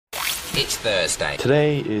It's Thursday.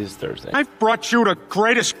 Today is Thursday. I've brought you the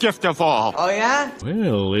greatest gift of all. Oh, yeah?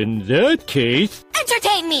 Well, in that case...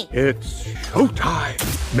 Entertain me! It's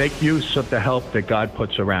showtime. Make use of the help that God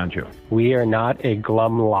puts around you. We are not a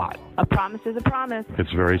glum lot. A promise is a promise.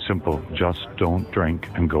 It's very simple. Just don't drink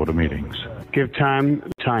and go to meetings. Give time.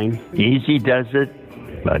 Easy does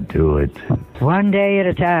it, but do it. One day at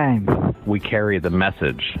a time. We carry the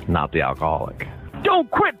message, not the alcoholic.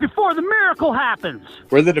 Don't quit before the miracle happens.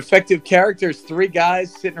 We're the Defective Characters, three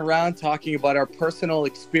guys sitting around talking about our personal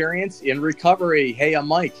experience in recovery. Hey, I'm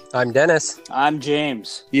Mike. I'm Dennis. I'm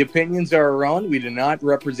James. The opinions are our own. We do not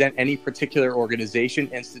represent any particular organization,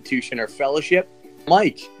 institution, or fellowship.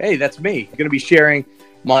 Mike, hey, that's me. I'm going to be sharing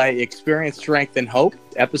my experience, strength, and hope.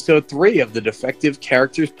 Episode 3 of the Defective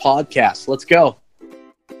Characters podcast. Let's go.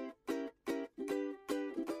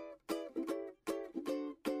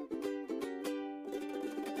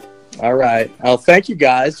 All right. Well, thank you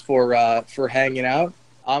guys for hanging out.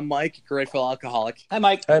 I'm Mike, grateful alcoholic. Hi,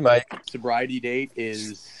 Mike. Hi, Mike. Sobriety date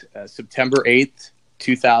is September 8th,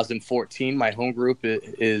 2014. My home group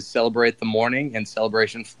is Celebrate the Morning in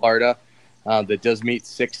Celebration, Florida. That does meet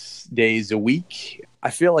 6 days a week. I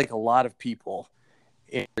feel like a lot of people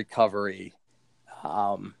in recovery,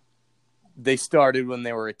 they started when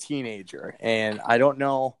they were a teenager. And I don't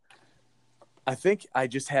know. I think I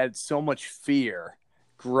just had so much fear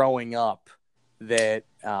growing up that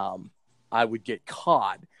I would get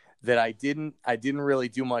caught that I didn't really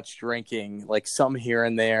do much drinking, like some here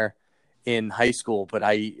and there in high school. But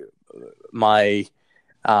my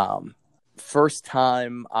first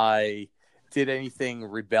time I did anything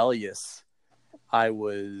rebellious, I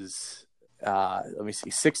was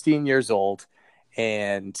 16 years old,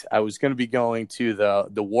 and I was going to be going to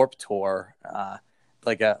the Warped Tour,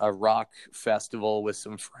 like a rock festival with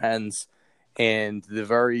some friends. And the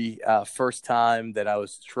very first time that I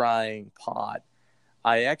was trying pot,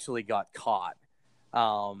 I actually got caught.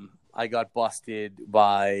 I got busted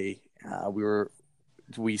by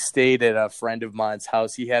we stayed at a friend of mine's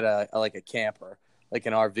house. He had a camper, like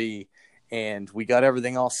an RV, and we got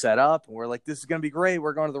everything all set up. And we're like, this is gonna be great.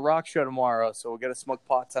 We're going to the rock show tomorrow, so we're gonna smoke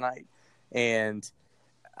pot tonight. And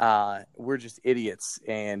we're just idiots,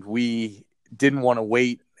 and we didn't want to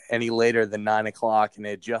wait any later than 9 o'clock, and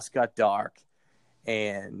it just got dark.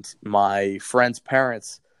 And my friend's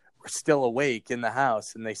parents were still awake in the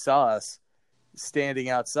house, and they saw us standing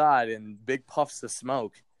outside in big puffs of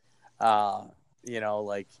smoke.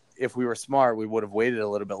 Like if we were smart, we would have waited a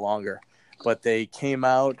little bit longer. But they came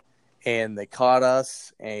out and they caught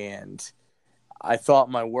us, and I thought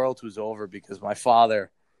my world was over because my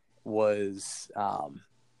father was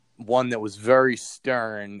one that was very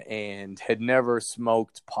stern and had never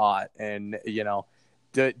smoked pot, and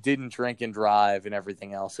didn't drink and drive and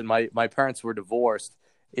everything else. And my parents were divorced,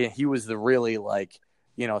 and he was the really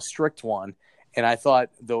strict one. And I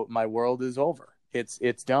thought, though, my world is over.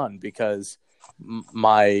 It's done because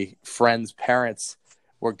my friend's parents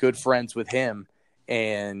were good friends with him.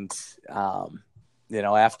 And,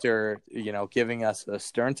 after, giving us a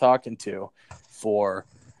stern talking to for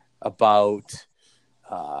about,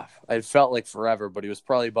 it felt like forever, but it was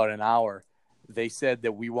probably about an hour. They said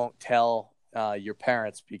that we won't tell your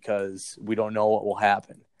parents because we don't know what will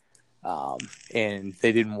happen. And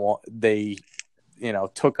they didn't want,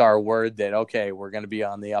 took our word that, okay, we're going to be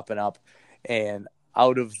on the up and up. And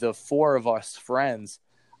out of the 4 of us friends,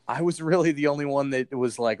 I was really the only one that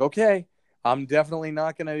was like, okay, I'm definitely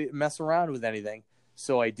not going to mess around with anything.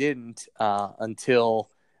 So I didn't until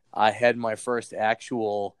I had my first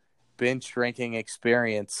actual binge drinking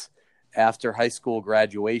experience after high school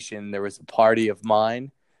graduation. There was a party of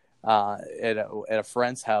mine at a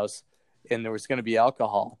friend's house, and there was going to be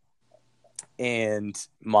alcohol. And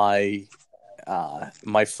my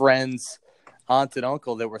friend's aunt and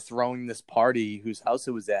uncle that were throwing this party, whose house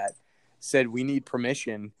it was at, said, we need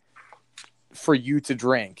permission for you to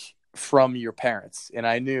drink from your parents. And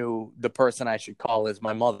I knew the person I should call is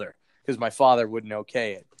my mother, because my father wouldn't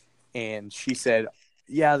okay it. And she said,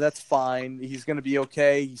 yeah, that's fine. He's going to be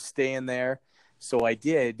okay. He's staying there. So I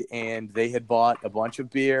did, and they had bought a bunch of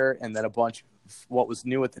beer, and then a bunch of what was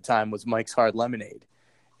new at the time was Mike's Hard Lemonade.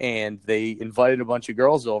 And they invited a bunch of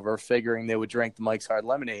girls over, figuring they would drink the Mike's Hard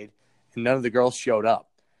Lemonade, and none of the girls showed up.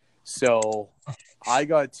 So I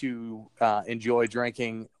got to enjoy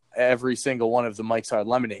drinking every single one of the Mike's Hard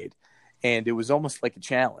Lemonade. And it was almost like a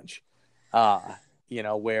challenge,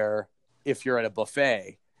 where if you're at a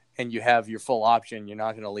buffet and you have your full option, you're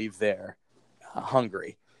not going to leave there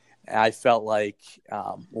hungry. And I felt like,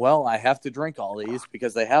 I have to drink all these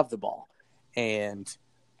because they have the ball. And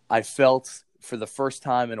I felt for the first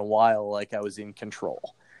time in a while like I was in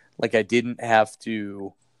control. Like I didn't have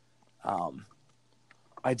to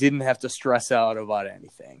stress out about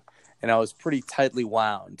anything. And I was pretty tightly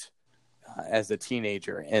wound as a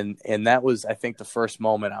teenager. And that was, I think, the first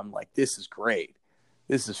moment I'm like, this is great.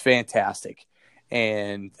 This is fantastic.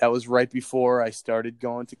 And that was right before I started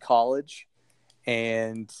going to college.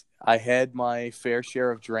 And I had my fair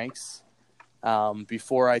share of drinks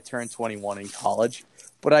before I turned 21 in college.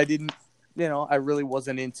 But I didn't, I really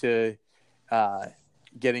wasn't into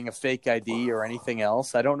getting a fake ID or anything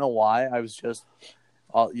else. I don't know why. I was just,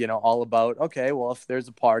 all about, okay, well, if there's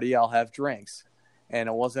a party, I'll have drinks. And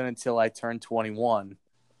it wasn't until I turned 21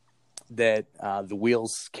 that the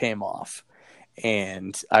wheels came off.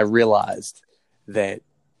 And I realized that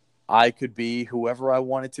I could be whoever I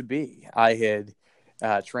wanted to be. I had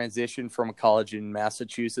transitioned from a college in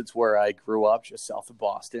Massachusetts where I grew up just south of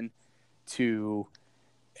Boston to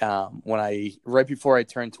right before I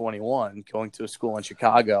turned 21, going to a school in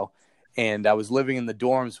Chicago, and I was living in the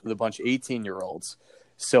dorms with a bunch of 18-year-olds.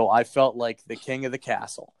 So I felt like the king of the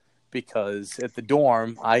castle because at the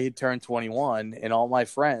dorm I had turned 21 and all my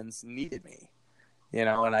friends needed me, and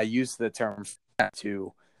I used the term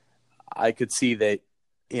I could see that,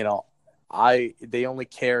 they only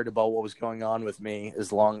cared about what was going on with me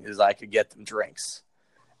as long as I could get them drinks.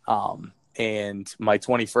 And my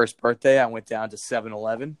 21st birthday, I went down to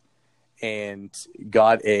 7-Eleven and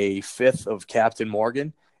got a fifth of Captain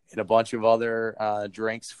Morgan and a bunch of other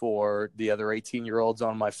drinks for the other 18-year-olds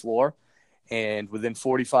on my floor. And within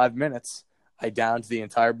 45 minutes, I downed the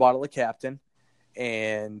entire bottle of Captain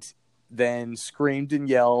and then screamed and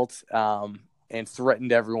yelled and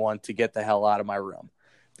threatened everyone to get the hell out of my room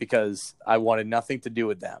because I wanted nothing to do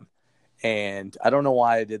with them. And I don't know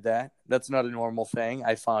why I did that. That's not a normal thing.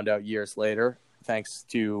 I found out years later, thanks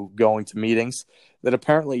to going to meetings, that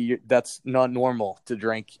apparently that's not normal to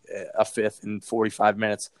drink a fifth in 45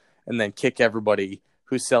 minutes and then kick everybody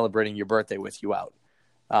who's celebrating your birthday with you out.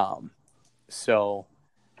 So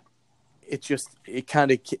it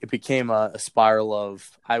became a spiral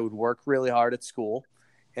of I would work really hard at school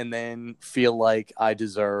and then feel like I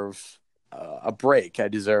deserve a break. I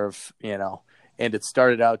deserve, and it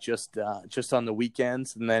started out just on the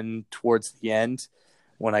weekends. And then towards the end,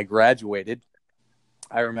 when I graduated,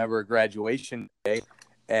 I remember a graduation day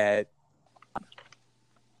at,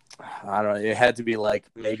 I don't know, it had to be like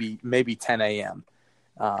maybe 10 a.m.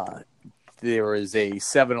 There was a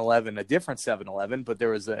 7-Eleven, a different 7-Eleven, but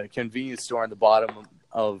there was a convenience store in the bottom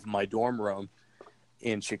of my dorm room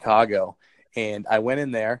in Chicago. And I went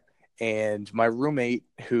in there, and my roommate,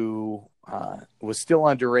 who was still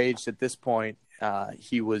underage at this point,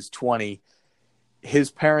 he was 20.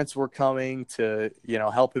 His parents were coming to,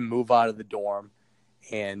 help him move out of the dorm.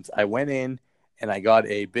 And I went in and I got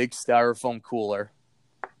a big styrofoam cooler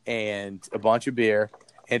and a bunch of beer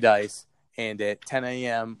and ice. And at 10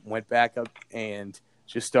 a.m. went back up and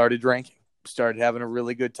just started drinking, started having a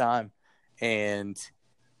really good time. And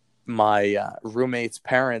my roommate's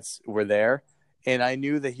parents were there. And I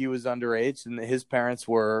knew that he was underage and that his parents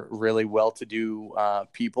were really well-to-do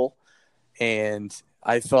people. And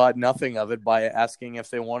I thought nothing of it by asking if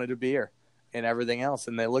they wanted a beer and everything else.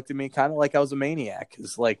 And they looked at me kind of like I was a maniac.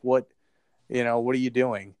 It's like, what are you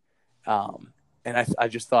doing? And I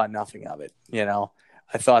just thought nothing of it.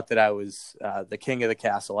 I thought that I was the king of the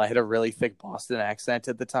castle. I had a really thick Boston accent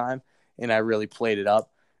at the time, and I really played it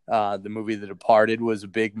up. The movie The Departed was a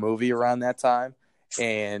big movie around that time.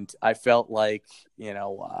 And I felt like,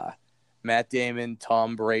 Matt Damon,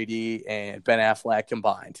 Tom Brady, and Ben Affleck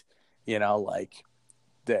combined,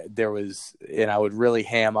 there was, and I would really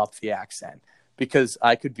ham up the accent because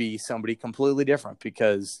I could be somebody completely different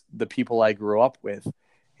because the people I grew up with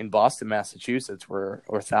in Boston, Massachusetts were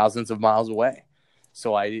thousands of miles away.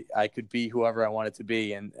 So I could be whoever I wanted to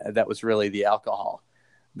be. And that was really the alcohol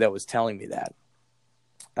that was telling me that.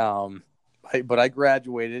 But I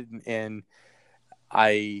graduated and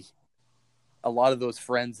a lot of those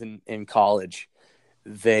friends in college,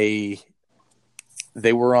 they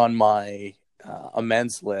were on my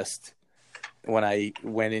amends list when I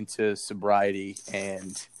went into sobriety,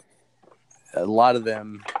 and a lot of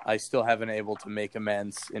them I still haven't able to make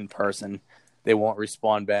amends in person. They won't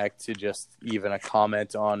respond back to just even a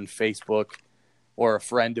comment on Facebook or a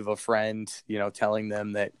friend of a friend, telling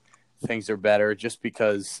them that things are better just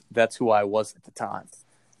because that's who I was at the time.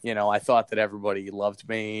 I thought that everybody loved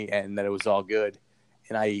me and that it was all good.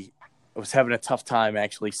 And I was having a tough time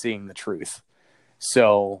actually seeing the truth.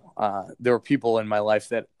 So there were people in my life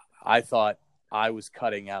that I thought I was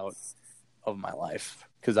cutting out of my life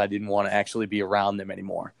because I didn't want to actually be around them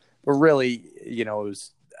anymore. But really,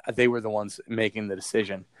 they were the ones making the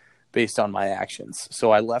decision based on my actions.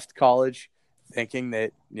 So I left college thinking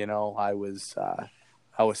that, I was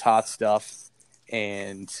hot stuff.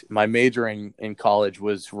 And my major in college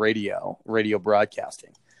was radio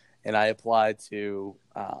broadcasting. And I applied to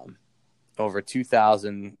over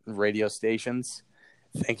 2,000 radio stations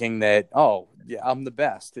thinking that, oh, yeah, I'm the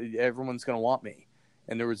best. Everyone's going to want me.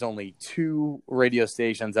 And there was only 2 radio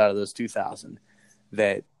stations out of those 2,000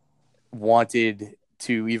 that wanted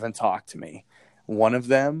to even talk to me. One of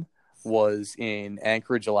them was in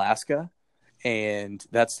Anchorage, Alaska. And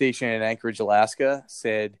that station in Anchorage, Alaska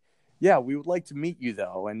said, yeah, we would like to meet you,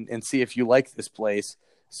 though, and see if you like this place.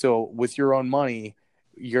 So with your own money,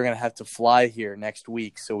 you're going to have to fly here next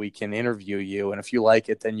week so we can interview you. And if you like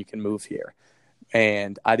it, then you can move here.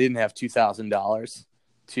 And I didn't have $2,000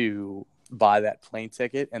 to buy that plane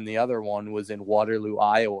ticket. And the other one was in Waterloo,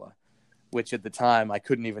 Iowa, which at the time I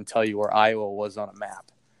couldn't even tell you where Iowa was on a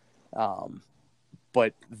map.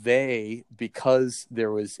 But because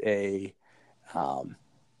there was a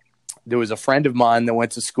friend of mine that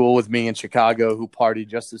went to school with me in Chicago who partied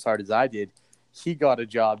just as hard as I did. He got a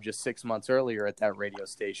job just 6 months earlier at that radio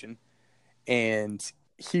station, and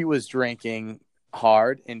he was drinking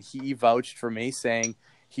hard, and he vouched for me saying,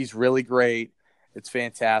 he's really great. It's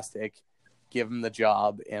fantastic. Give him the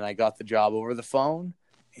job. And I got the job over the phone.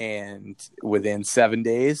 And within 7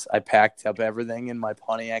 days, I packed up everything in my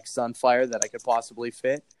Pontiac Sunfire that I could possibly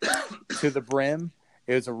fit to the brim.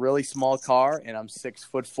 It was a really small car, and I'm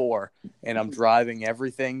 6'4", and I'm driving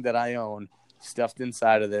everything that I own stuffed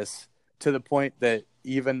inside of this, to the point that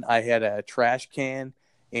even I had a trash can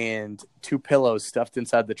and 2 pillows stuffed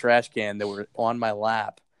inside the trash can that were on my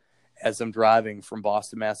lap as I'm driving from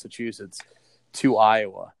Boston, Massachusetts to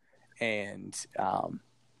Iowa. And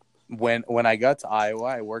when I got to Iowa,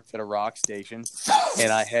 I worked at a rock station,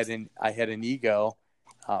 and I had an ego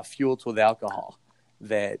fueled with alcohol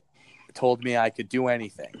that told me I could do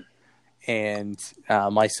anything. And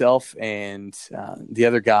myself and the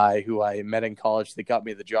other guy who I met in college that got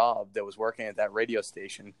me the job that was working at that radio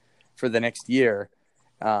station for the next year,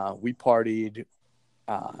 we partied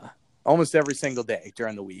almost every single day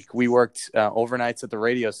during the week. We worked overnights at the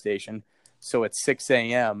radio station. So at 6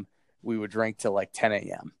 a.m., we would drink till like 10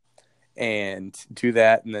 a.m. and do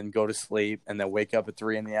that, and then go to sleep, and then wake up at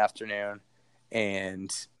 3 in the afternoon and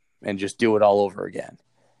just do it all over again.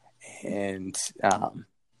 And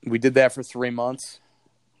we did that for 3 months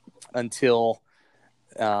until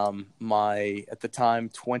my, at the time,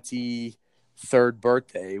 23rd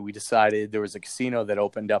birthday. We decided there was a casino that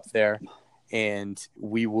opened up there, and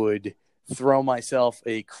we would throw myself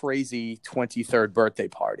a crazy 23rd birthday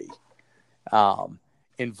party,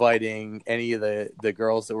 inviting any of the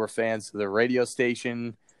girls that were fans of the radio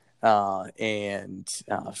station and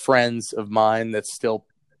friends of mine that still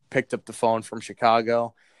picked up the phone from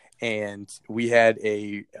Chicago. And we had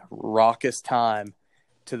a raucous time,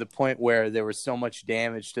 to the point where there was so much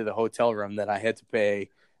damage to the hotel room that I had to pay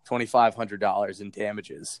 $2,500 in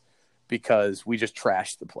damages because we just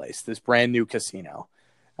trashed the place. This brand new casino,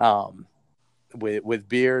 with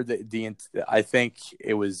beer. I think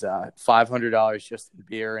it was $500 just in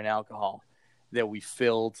beer and alcohol that we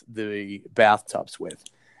filled the bathtubs with.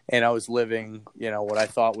 And I was living, what I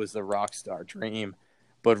thought was the rock star dream,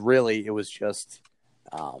 but really it was just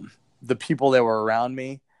the people that were around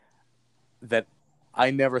me, that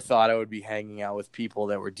I never thought I would be hanging out with people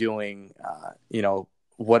that were doing,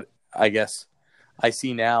 what I guess I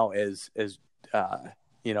see now as there's a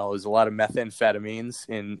lot of methamphetamines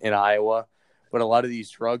in Iowa, but a lot of these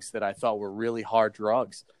drugs that I thought were really hard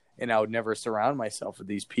drugs, and I would never surround myself with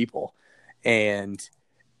these people. And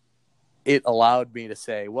it allowed me to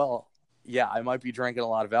say, well, yeah, I might be drinking a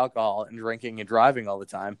lot of alcohol and drinking and driving all the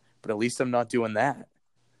time, but at least I'm not doing that.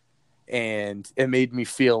 And it made me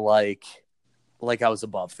feel like I was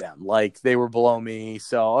above them, like they were below me.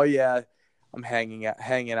 So, oh yeah, I'm hanging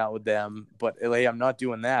out with them, but I'm not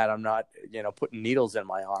doing that. I'm not, putting needles in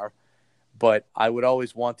my arm. But I would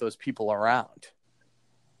always want those people around,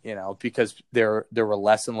 because there were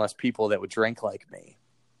less and less people that would drink like me.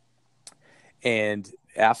 And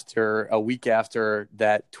a week after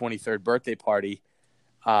that 23rd birthday party,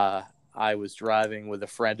 I was driving with a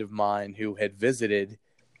friend of mine who had visited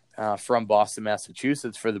from Boston,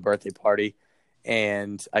 Massachusetts for the birthday party,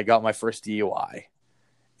 and I got my first DUI.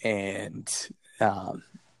 And a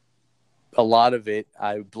lot of it,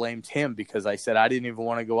 I blamed him because I said I didn't even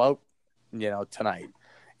want to go out, tonight,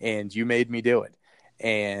 and you made me do it.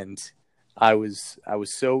 And I was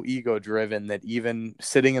so ego driven that even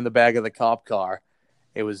sitting in the back of the cop car,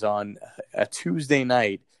 it was on a Tuesday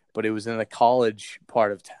night, but it was in the college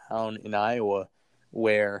part of town in Iowa,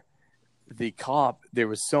 where the cop, there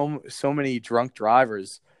was so many drunk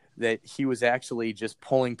drivers that he was actually just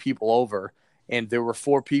pulling people over, and there were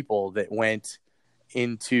 4 people that went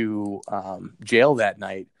into jail that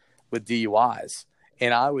night with DUIs.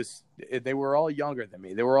 And they were all younger than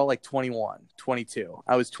me. They were all like 21, 22.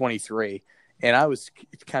 I was 23, and I was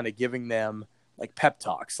kind of giving them like pep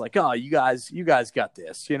talks, like, "Oh, you guys got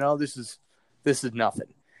this. This is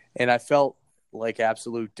nothing." And I felt like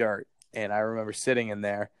absolute dirt. And I remember sitting in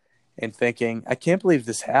there and thinking, I can't believe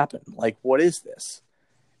this happened. Like, what is this?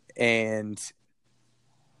 And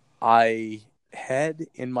I had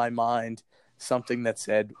in my mind something that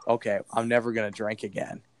said, okay, I'm never going to drink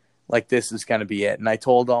again. Like, this is going to be it. And I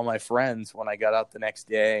told all my friends when I got out the next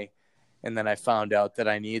day, and then I found out that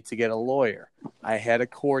I needed to get a lawyer. I had a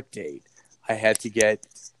court date. I had to get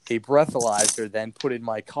a breathalyzer then put in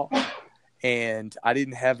my car. And I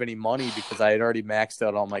didn't have any money because I had already maxed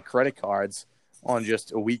out all my credit cards on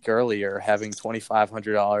just a week earlier, having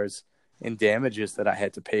 $2,500 in damages that I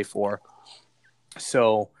had to pay for.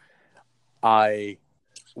 So I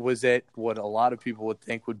was at what a lot of people would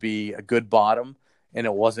think would be a good bottom, and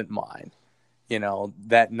it wasn't mine.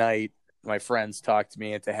 That night, my friends talked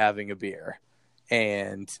me into having a beer.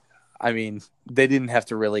 And, I mean, they didn't have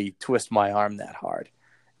to really twist my arm that hard,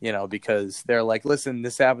 because they're like, listen,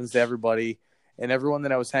 this happens to everybody. And everyone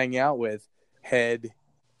that I was hanging out with had,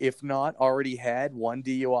 if not already had one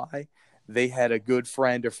DUI, they had a good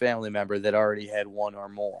friend or family member that already had one or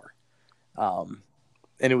more. And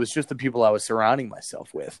it was just the people I was surrounding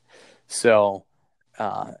myself with. So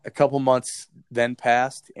a couple months then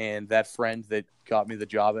passed, and that friend that got me the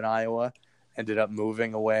job in Iowa ended up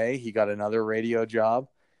moving away. He got another radio job.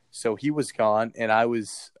 So he was gone, and I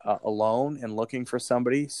was alone and looking for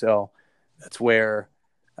somebody. So that's where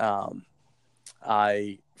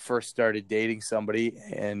I first started dating somebody.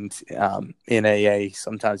 And in AA,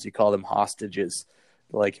 sometimes you call them hostages.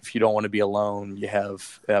 Like, if you don't want to be alone, you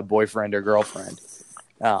have a boyfriend or girlfriend.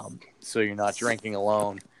 So you're not drinking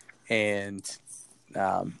alone. And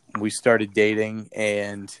we started dating,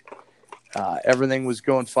 and everything was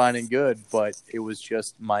going fine and good, but it was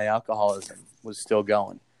just my alcoholism was still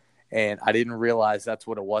going. And I didn't realize that's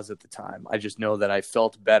what it was at the time. I just know that I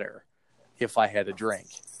felt better if I had a drink.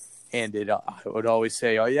 And I would always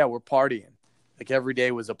say, oh, yeah, we're partying. Like, every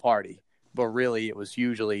day was a party. But really, it was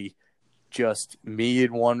usually just me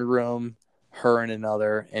in one room, her in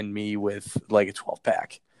another, and me with like a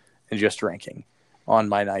 12-pack and just drinking on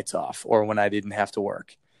my nights off or when I didn't have to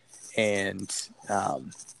work. And,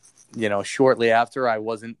 shortly after, I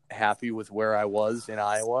wasn't happy with where I was in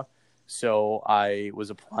Iowa. So I was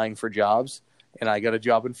applying for jobs, and I got a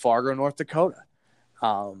job in Fargo, North Dakota.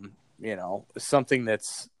 Something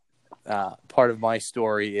that's part of my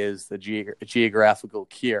story is the geographical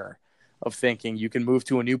cure of thinking you can move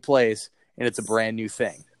to a new place and it's a brand new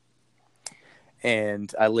thing.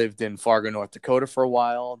 And I lived in Fargo, North Dakota for a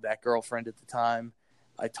while. That girlfriend at the time,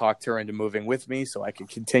 I talked her into moving with me so I could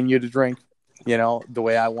continue to drink, the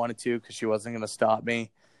way I wanted to, because she wasn't going to stop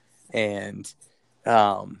me. And,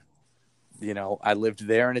 I lived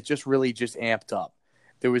there, and it just really just amped up.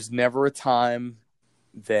 There was never a time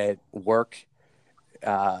that work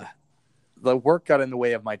got in the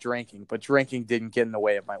way of my drinking, but drinking didn't get in the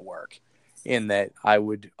way of my work, in that I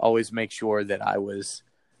would always make sure that I was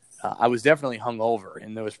definitely hungover,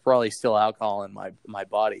 and there was probably still alcohol in my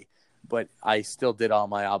body, but I still did all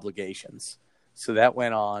my obligations. So that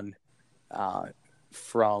went on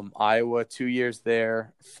from Iowa, 2 years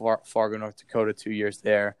there, Fargo, North Dakota, 2 years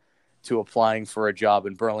there, to applying for a job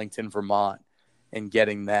in Burlington, Vermont, and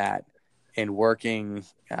getting that, and working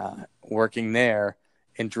there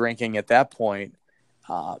and drinking at that point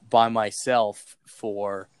by myself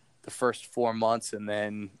for the first 4 months. And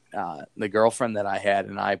then the girlfriend that I had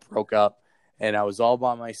and I broke up, and I was all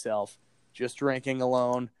by myself, just drinking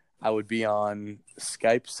alone. I would be on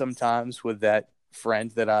Skype sometimes with that friend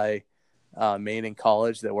that I made in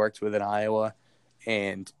college that worked with in Iowa.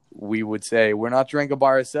 And we would say, we're not drinking by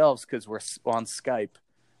ourselves because we're on Skype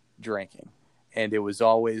drinking. And it was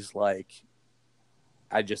always like,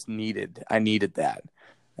 I needed that.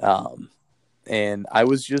 And I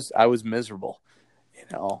was miserable.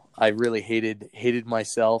 I really hated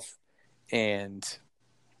myself, and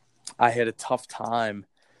I had a tough time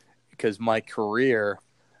because my career,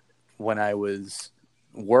 when I was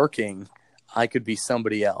working, I could be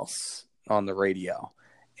somebody else on the radio.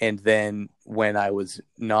 And then when I was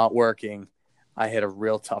not working, I had a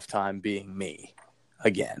real tough time being me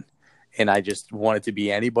again. And I just wanted to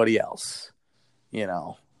be anybody else,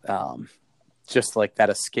 just like that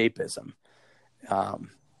escapism.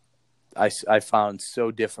 I found so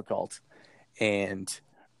difficult. And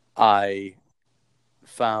I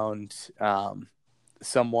found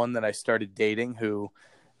someone that I started dating who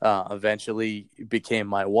eventually became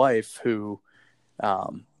my wife, who,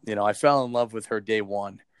 I fell in love with her day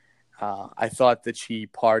one. I thought that she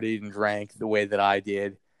partied and drank the way that I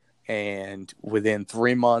did, and within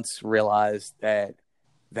 3 months realized that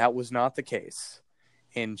that was not the case,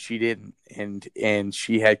 and she didn't. And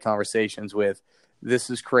she had conversations with, this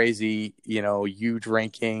is crazy, you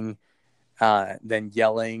drinking, then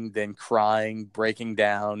yelling, then crying, breaking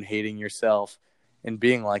down, hating yourself, and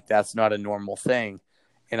being like, that's not a normal thing.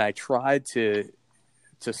 And I tried to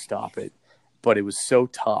stop it, but it was so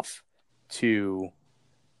tough to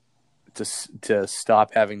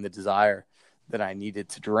stop having the desire that I needed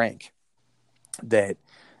to drink, that,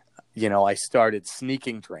 I started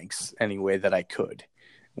sneaking drinks any way that I could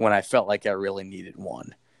when I felt like I really needed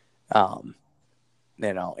one.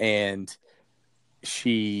 And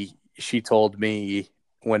she told me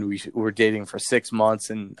when we were dating for 6 months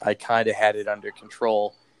and I kind of had it under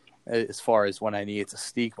control as far as when I needed to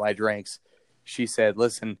sneak my drinks, she said,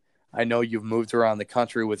 listen, I know you've moved around the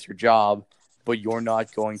country with your job, but you're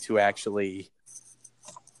not going to actually,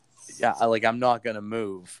 I'm not going to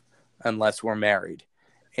move unless we're married.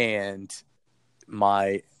 And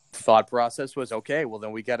my thought process was, okay, well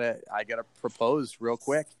then I gotta propose real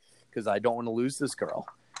quick, because I don't want to lose this girl,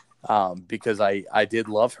 because I did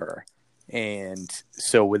love her. And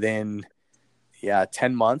so within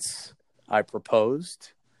 10 months I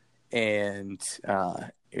proposed, and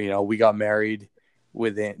we got married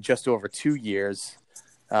within just over 2 years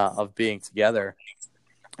of being together.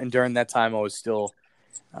 And during that time I was still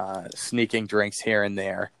sneaking drinks here and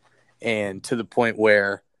there, and to the point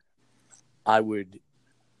where I would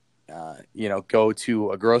go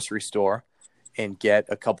to a grocery store and get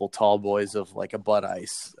a couple tall boys of like a Bud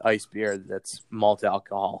Ice beer that's malt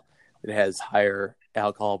alcohol. It has higher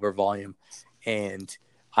alcohol per volume, and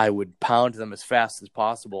I would pound them as fast as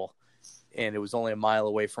possible. And it was only a mile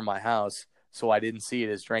away from my house, so I didn't see it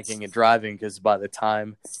as drinking and driving, because by the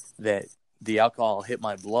time that the alcohol hit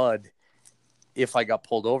my blood, if I got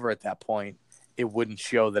pulled over at that point, it wouldn't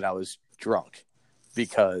show that I was drunk,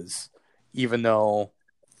 because even though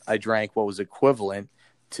I drank what was equivalent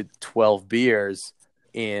to 12 beers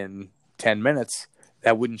in 10 minutes,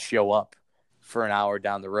 that wouldn't show up for an hour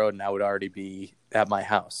down the road, and I would already be at my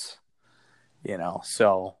house,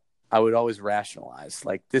 So I would always rationalize,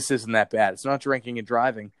 like, this isn't that bad. It's not drinking and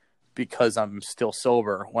driving, because I'm still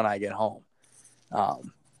sober when I get home.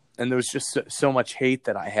 And there was just so much hate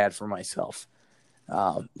that I had for myself.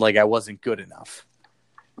 Like I wasn't good enough,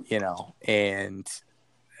 and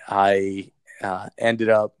I ended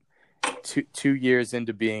up 2 years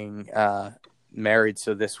into being married.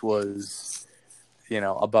 So this was,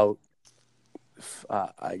 about,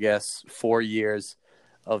 4 years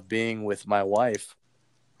of being with my wife.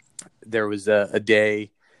 There was a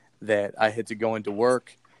day that I had to go into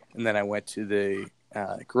work, and then I went to the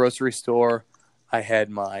grocery store. I had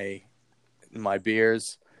my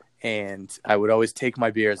beers, and I would always take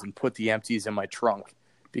my beers and put the empties in my trunk,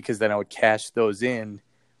 because then I would cash those in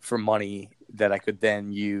for money that I could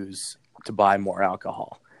then use to buy more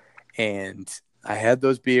alcohol. And I had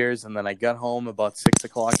those beers, and then I got home about 6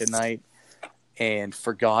 o'clock at night and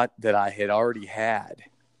forgot that I had already had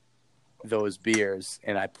those beers,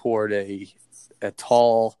 and I poured a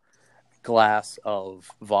tall glass of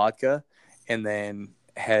vodka, and then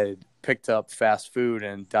had picked up fast food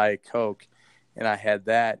and Diet Coke, and I had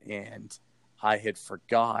that, and I had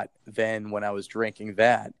forgot then when I was drinking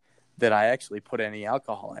that I actually put any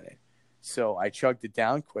alcohol in it. So I chugged it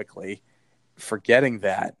down quickly, forgetting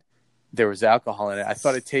that there was alcohol in it. I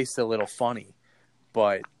thought it tasted a little funny,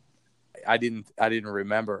 but I didn't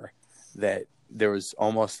remember that there was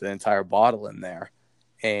almost an entire bottle in there.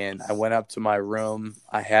 And I went up to my room.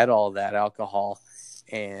 I had all that alcohol,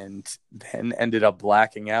 and then ended up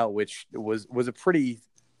blacking out, which was a pretty,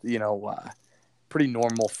 pretty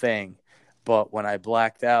normal thing. But when I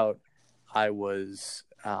blacked out, I was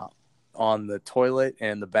on the toilet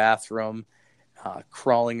and the bathroom,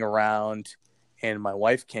 crawling around, and my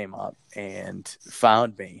wife came up and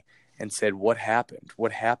found me and said, "What happened?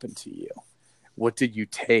 What happened to you? What did you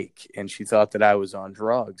take?" And she thought that I was on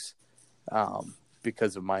drugs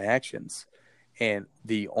because of my actions. And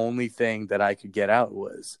the only thing that I could get out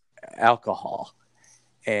was alcohol.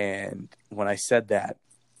 And when I said that,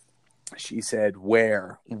 she said,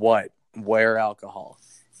 "Where? What? Where alcohol?"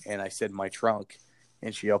 And I said, "My trunk."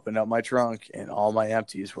 And she opened up my trunk, and all my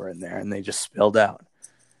empties were in there, and they just spilled out.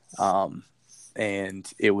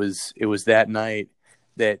 And it was that night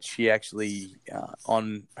that she actually,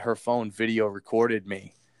 on her phone, video recorded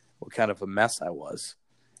me, what kind of a mess I was.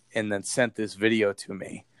 and then sent this video to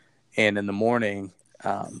me. And in the morning,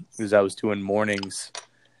 because I was doing morning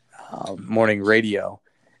radio,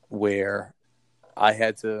 where I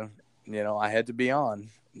had to be on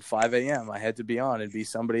 5 a.m. I had to be on and be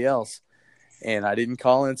somebody else. And I didn't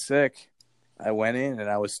call in sick. I went in and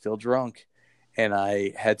I was still drunk, and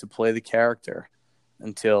I had to play the character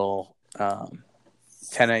until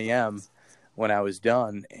 10 a.m. when I was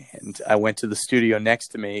done. And I went to the studio next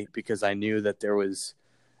to me because I knew that there was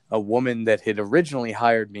a woman that had originally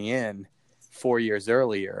hired me in 4 years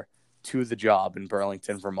earlier to the job in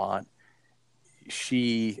Burlington, Vermont.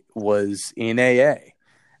 She was in AA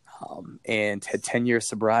and had 10 years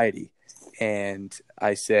sobriety. And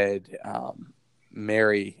I said,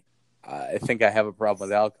 Mary, I think I have a problem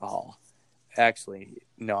with alcohol. Actually,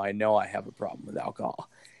 no, I know I have a problem with alcohol.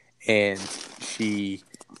 And she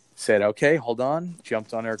said, okay, hold on,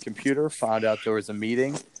 jumped on her computer, found out there was a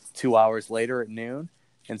meeting 2 hours later at noon,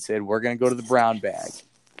 and said, we're going to go to the brown bag.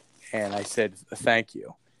 And I said, thank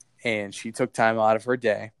you. And she took time out of her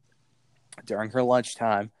day during her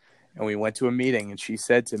lunchtime, and we went to a meeting, and she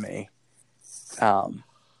said to me,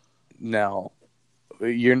 no,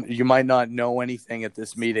 you might not know anything at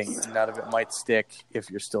this meeting. None of it might stick if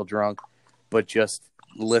you're still drunk, but just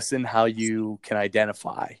listen how you can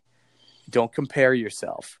identify. Don't compare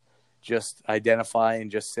yourself. Just identify and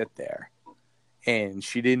just sit there. And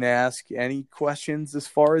she didn't ask any questions as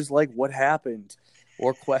far as like what happened,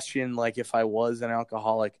 or question like if I was an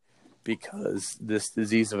alcoholic, because this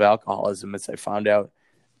disease of alcoholism, as I found out,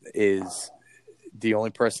 is the only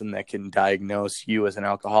person that can diagnose you as an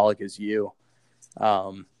alcoholic is you.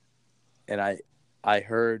 And I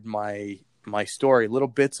heard my story, little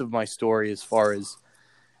bits of my story, as far as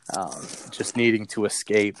just needing to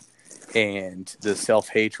escape and the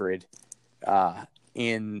self-hatred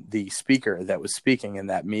in the speaker that was speaking in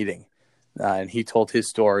that meeting. And he told his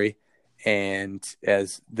story. And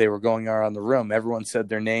as they were going around the room, everyone said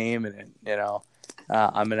their name, and,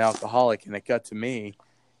 I'm an alcoholic. And it got to me,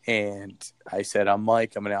 and I said, I'm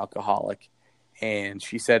Mike, I'm an alcoholic. And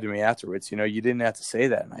she said to me afterwards, you didn't have to say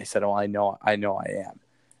that. And I said, oh, I know I am,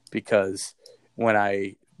 because when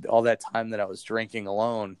all that time that I was drinking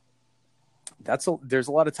alone, there's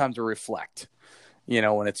a lot of time to reflect,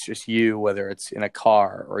 when it's just you, whether it's in a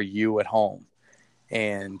car or you at home.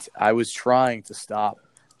 And I was trying to stop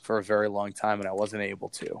for a very long time, and I wasn't able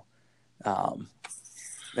to.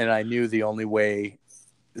 And I knew the only way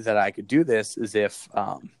that I could do this is if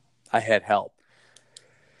I had help.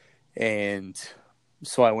 And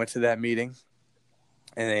so I went to that meeting,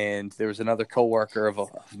 and there was another coworker of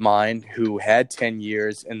mine who had 10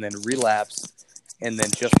 years and then relapsed, and then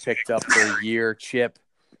just picked up their year chip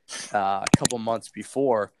a couple months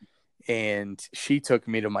before. And she took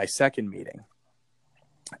me to my second meeting.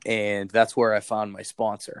 And that's where I found my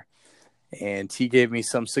sponsor. And he gave me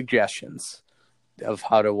some suggestions of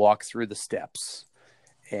how to walk through the steps.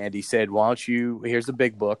 And he said, here's a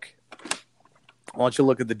big book. Why don't you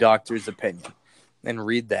look at the doctor's opinion and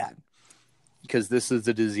read that? Because this is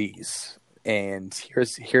a disease. And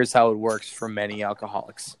here's how it works for many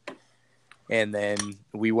alcoholics. And then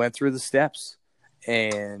we went through the steps.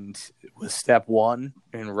 And with step 1,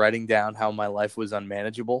 in writing down how my life was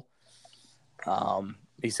unmanageable,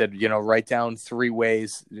 he said, write down 3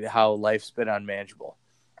 ways how life's been unmanageable.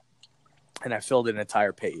 And I filled an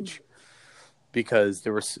entire page, because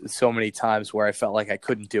there were so many times where I felt like I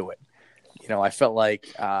couldn't do it. I felt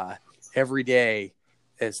like every day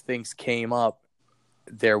as things came up,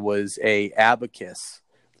 there was a abacus,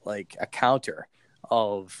 like a counter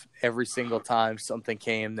of every single time something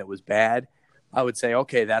came that was bad. I would say,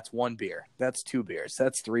 okay, that's 1 beer. That's 2 beers.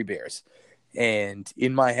 That's 3 beers. And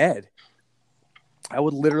in my head, I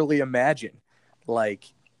would literally imagine,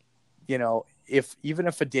 even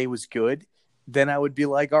if a day was good, then I would be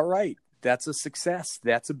like, all right, that's a success.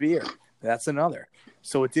 That's a beer. That's another.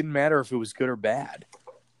 So it didn't matter if it was good or bad.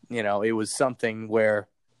 It was something where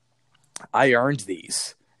I earned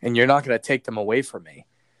these, and you're not going to take them away from me.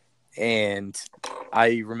 And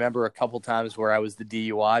I remember a couple times where I was the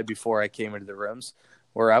DUI before I came into the rooms,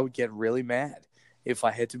 where I would get really mad if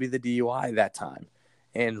I had to be the DUI that time.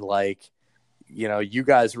 And you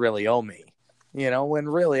guys really owe me, when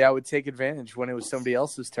really I would take advantage when it was somebody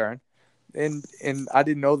else's turn, and I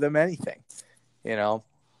didn't owe them anything,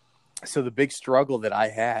 So the big struggle that I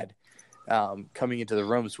had coming into the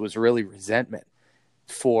rooms was really resentment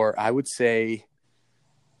for, I would say,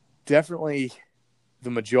 definitely the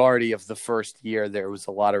majority of the first year. There was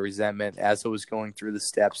a lot of resentment as I was going through the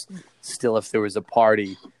steps. Still, if there was a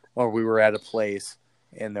party or we were at a place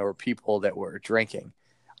and there were people that were drinking,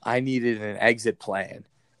 I needed an exit plan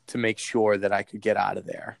to make sure that I could get out of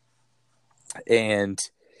there. And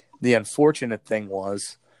the unfortunate thing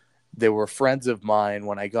was there were friends of mine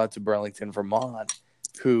when I got to Burlington, Vermont,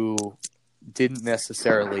 who didn't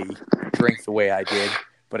necessarily drink the way I did,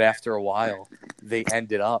 but after a while, they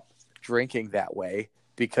ended up drinking that way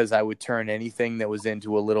because I would turn anything that was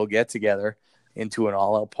into a little get-together into an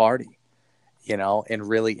all-out party, and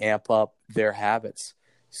really amp up their habits.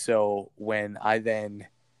 So when I then,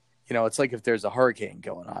 it's like if there's a hurricane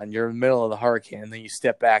going on, you're in the middle of the hurricane, and then you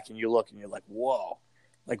step back and you look and you're like, whoa,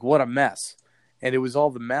 like what a mess. And it was all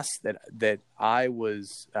the mess that I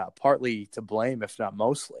was partly to blame, if not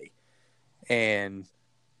mostly. And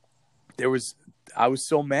I was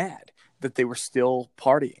so mad that they were still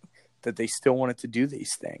partying, that they still wanted to do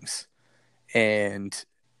these things. And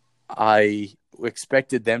I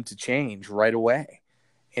expected them to change right away,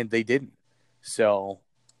 and they didn't. So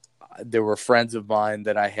there were friends of mine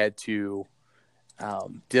that I had to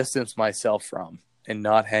distance myself from and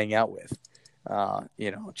not hang out with,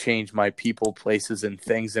 change my people, places, and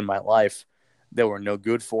things in my life that were no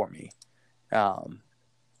good for me.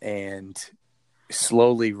 And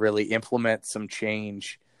slowly really implement some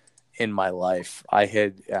change in my life. I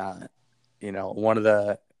had, a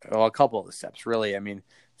couple of the steps really,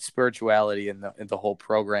 spirituality in the whole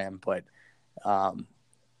program, but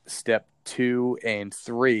step 2 and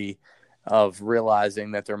 3 of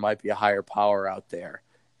realizing that there might be a higher power out there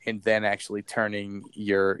and then actually turning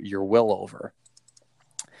your will over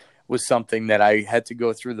was something that I had to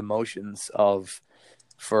go through the motions of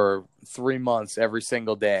for 3 months every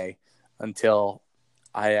single day until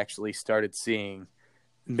I actually started seeing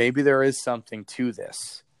maybe there is something to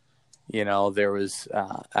this. There was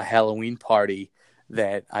a Halloween party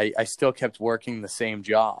that I still kept working the same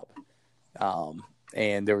job.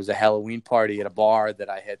 And there was a Halloween party at a bar that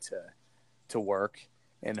I had to work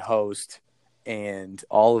and host. And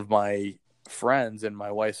all of my friends and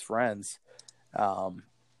my wife's friends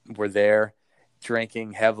were there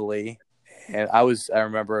drinking heavily. And I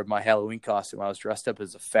remember my Halloween costume, I was dressed up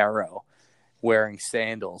as a pharaoh wearing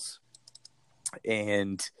sandals.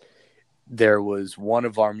 And there was one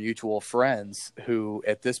of our mutual friends who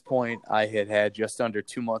at this point I had just under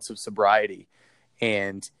 2 months of sobriety,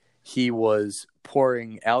 and he was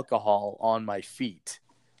pouring alcohol on my feet,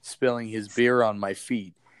 spilling his beer on my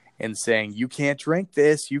feet and saying, "You can't drink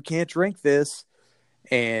this. You can't drink this."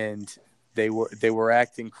 And they were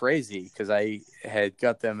acting crazy because I had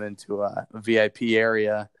got them into a VIP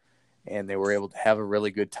area and they were able to have a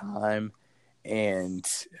really good time. And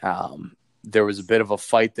there was a bit of a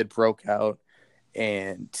fight that broke out,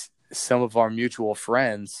 and some of our mutual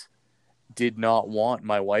friends did not want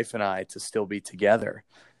my wife and I to still be together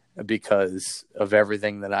because of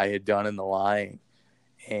everything that I had done in the lying.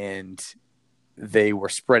 And they were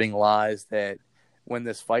spreading lies that when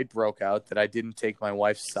this fight broke out that I didn't take my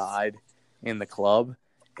wife's side in the club.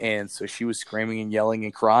 And so she was screaming and yelling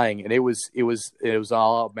and crying, and it was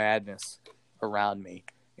all out madness around me.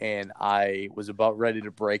 And I was about ready to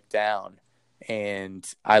break down. And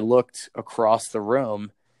I looked across the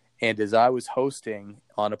room, and as I was hosting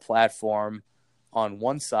on a platform on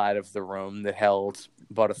one side of the room that held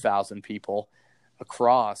about 1,000 people,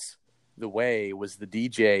 across the way was the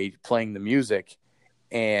DJ playing the music.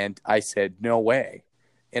 And I said, "No way."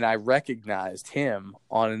 And I recognized him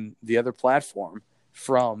on the other platform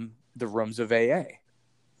from the rooms of AA.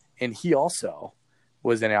 And he also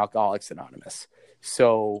was in Alcoholics Anonymous.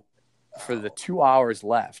 So for the 2 hours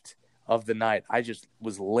left of the night, I just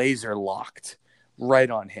was laser locked right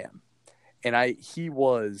on him. And he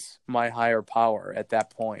was my higher power at that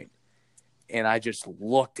point. And I just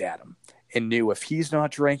looked at him and knew if he's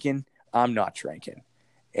not drinking, I'm not drinking.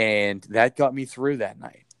 And that got me through that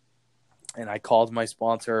night. And I called my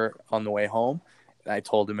sponsor on the way home, and I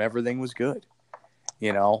told him everything was good,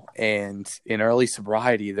 and in early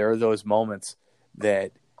sobriety, there are those moments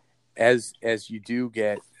that as you do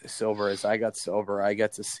get sober, as I got sober, I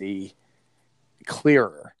got to see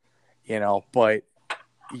clearer, but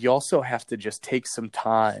you also have to just take some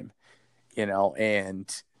time,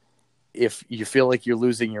 and if you feel like you're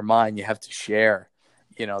losing your mind, you have to share,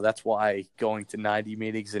 that's why going to 90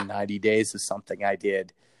 meetings in 90 days is something I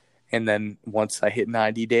did. And then once I hit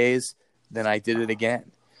 90 days, then I did it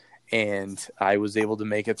again. And I was able to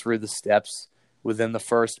make it through the steps within the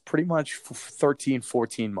first pretty much 13,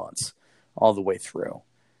 14 months all the way through.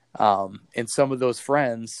 And some of those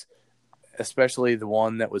friends, especially the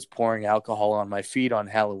one that was pouring alcohol on my feet on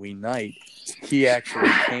Halloween night, he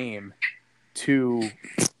actually came to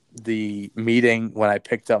the meeting when I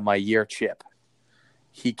picked up my year chip.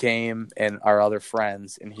 He came and our other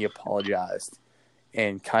friends, and he apologized.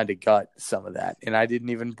 and kind of got some of that. And I didn't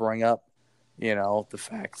even bring up, the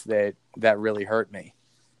fact that really hurt me.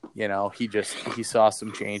 He saw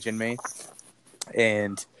some change in me,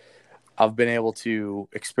 and I've been able to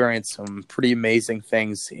experience some pretty amazing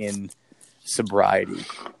things in sobriety.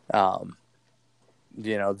 The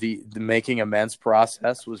making amends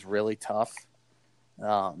process was really tough.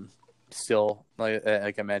 Still,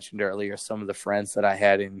 like I mentioned earlier, some of the friends that I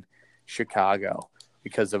had in Chicago,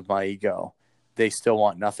 because of my ego, they still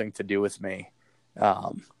want nothing to do with me.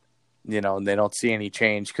 And they don't see any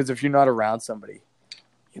change, because if you're not around somebody,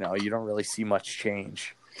 you don't really see much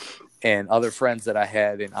change. And other friends that I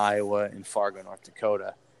had in Iowa and Fargo, North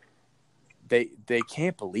Dakota, they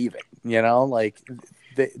can't believe it,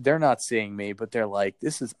 they're not seeing me, but they're like,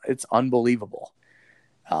 it's unbelievable.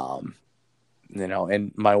 And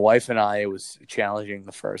my wife and I, it was challenging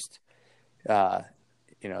the first,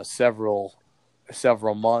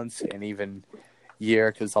 several months and even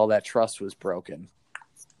year, because all that trust was broken,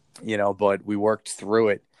 but we worked through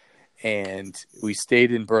it, and we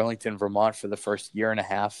stayed in Burlington, Vermont for the first year and a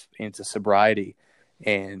half into sobriety,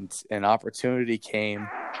 and an opportunity came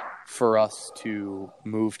for us to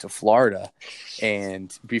move to Florida.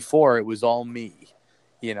 And before, it was all me.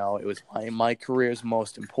 It was my career's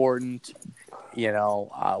most important.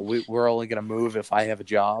 We're only going to move if I have a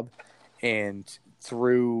job. And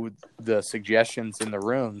through the suggestions in the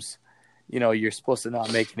rooms, you're supposed to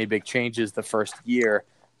not make any big changes the first year.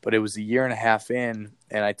 But it was a year and a half in,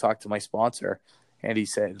 and I talked to my sponsor, and he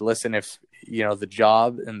said, listen, if, the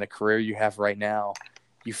job and the career you have right now,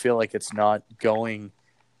 you feel like it's not going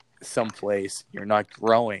someplace, you're not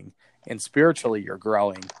growing, and spiritually you're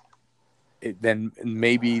growing, then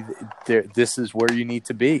maybe this is where you need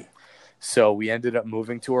to be. So we ended up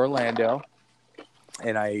moving to Orlando,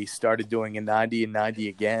 and I started doing a 90 and 90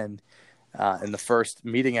 again. And the first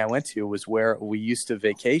meeting I went to was where we used to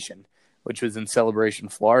vacation, which was in Celebration,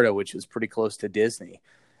 Florida, which is pretty close to Disney.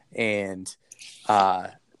 And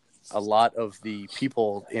a lot of the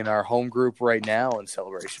people in our home group right now in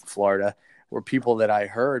Celebration, Florida, were people that I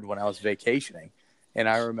heard when I was vacationing. And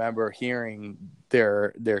I remember hearing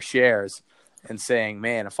their shares and saying,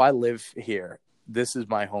 man, if I live here, this is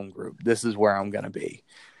my home group. This is where I'm going to be.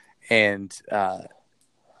 And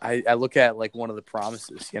I look at like one of the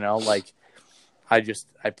promises,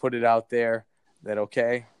 I put it out there that,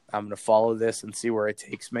 okay, I'm going to follow this and see where it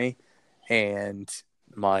takes me. And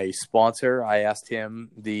my sponsor, I asked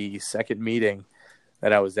him the second meeting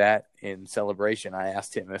that I was at in Celebration, I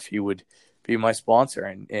asked him if he would be my sponsor.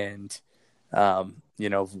 And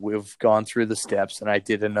we've gone through the steps, and I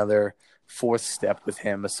did another fourth step with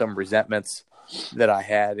him of some resentments that I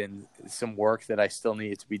had and some work that I still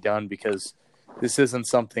needed to be done, because this isn't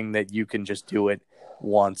something that you can just do it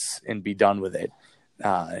once and be done with it.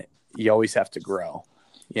 You always have to grow.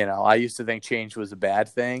 I used to think change was a bad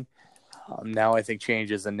thing. Now I think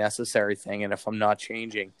change is a necessary thing. And if I'm not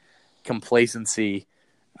changing, complacency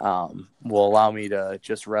will allow me to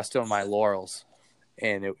just rest on my laurels,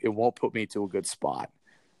 and it won't put me to a good spot,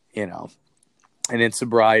 And in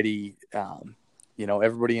sobriety,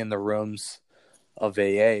 everybody in the rooms of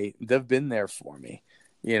AA, they've been there for me,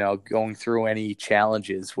 going through any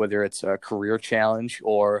challenges, whether it's a career challenge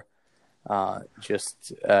or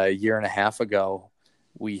just a year and a half ago,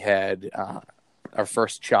 we had our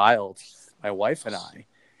first child, my wife and I,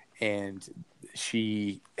 and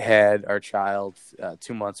she had our child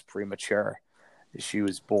 2 months premature. She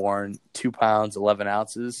was born 2 pounds, 11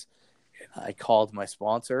 ounces. I called my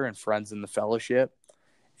sponsor and friends in the fellowship,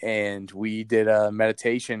 and we did a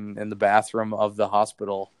meditation in the bathroom of the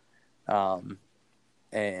hospital,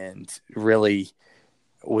 and really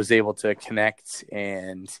was able to connect.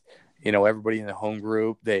 And, everybody in the home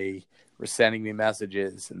group, they were sending me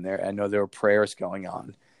messages, and I know there were prayers going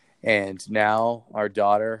on. And now our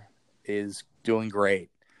daughter is doing great,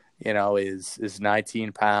 is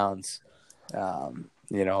 19 pounds,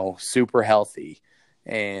 super healthy.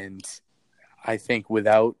 And I think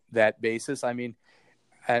without that basis, I mean,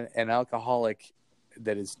 an alcoholic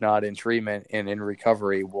that is not in treatment and in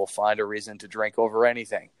recovery will find a reason to drink over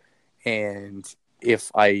anything. And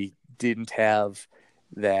if I didn't have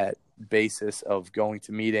that basis of going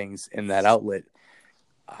to meetings in that outlet,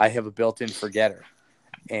 I have a built-in forgetter,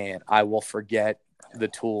 and I will forget the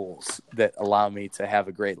tools that allow me to have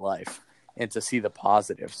a great life and to see the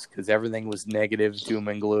positives, because everything was negative, doom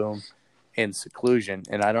and gloom, and seclusion,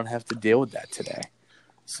 and I don't have to deal with that today.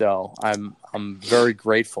 So I'm very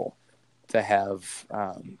grateful to have,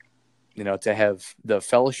 to have the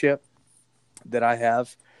fellowship that I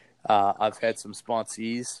have. I've had some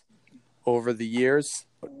sponsees over the years,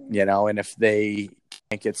 and if they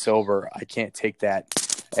get sober, I can't take that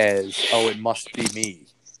as, oh, it must be me.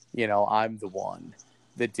 You know, I'm the one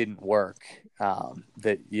that didn't work.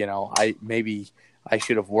 That, you know, I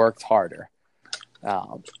should have worked harder.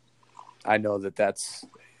 I know that's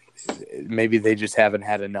maybe they just haven't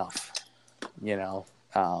had enough. You know,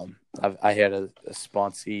 I had a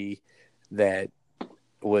sponsee that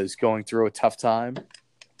was going through a tough time,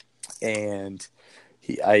 and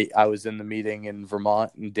I was in the meeting in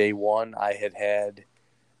Vermont, and day one I had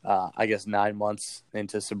I guess 9 months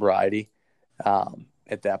into sobriety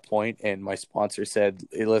at that point, and my sponsor said,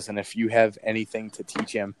 hey, listen, if you have anything to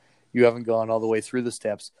teach him, you haven't gone all the way through the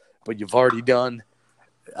steps, but you've already done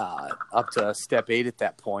up to step 8 at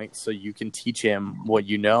that point, so you can teach him what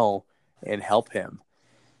you know and help him.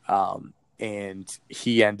 And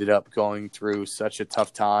he ended up going through such a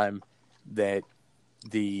tough time that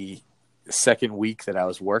the second week that I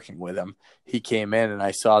was working with him, he came in and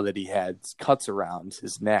I saw that he had cuts around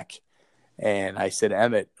his neck. And I said,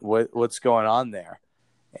 Emmett, what's going on there?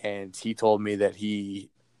 And he told me that he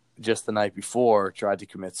just the night before tried to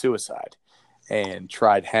commit suicide and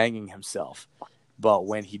tried hanging himself. But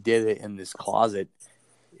when he did it in this closet,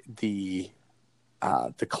 the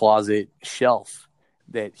closet shelf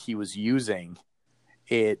that he was using,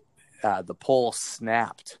 the pole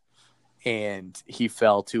snapped and he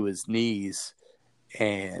fell to his knees,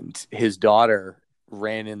 and his daughter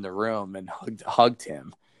ran in the room and hugged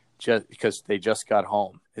him just because they just got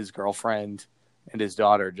home. His girlfriend and his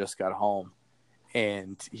daughter just got home,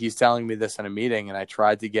 and he's telling me this in a meeting, and I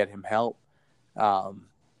tried to get him help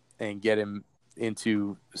and get him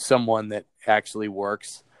into someone that actually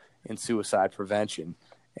works in suicide prevention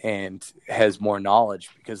and has more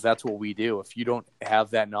knowledge, because that's what we do. If you don't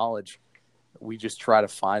have that knowledge, we just try to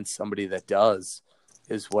find somebody that does,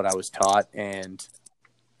 is what I was taught. And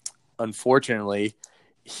unfortunately,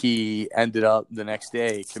 he ended up the next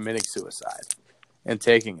day committing suicide and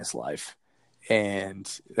taking his life. And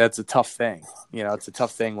that's a tough thing. You know, it's a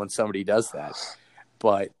tough thing when somebody does that.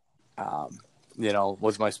 But, you know,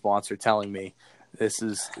 was my sponsor telling me, this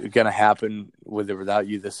is going to happen with or without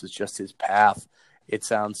you. This is just his path. It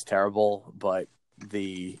sounds terrible, but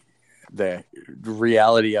the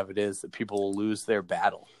reality of it is that people will lose their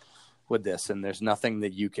battle with this, and there's nothing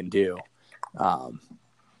that you can do.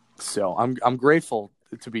 So I'm grateful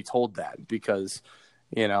to be told that, because,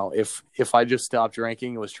 you know, if I just stopped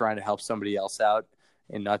drinking and was trying to help somebody else out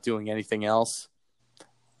and not doing anything else,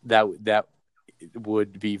 that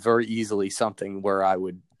would be very easily something where I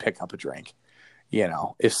would pick up a drink. You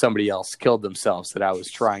know, if somebody else killed themselves, that I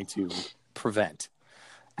was trying to prevent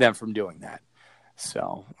them from doing that.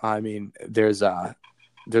 So, I mean, there's a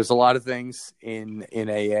lot of things in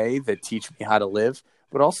AA that teach me how to live,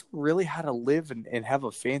 but also really how to live and have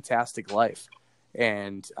a fantastic life.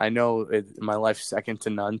 And I know my life's second to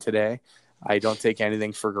none today. I don't take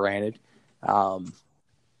anything for granted.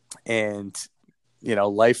 And, you know,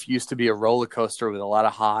 life used to be a roller coaster with a lot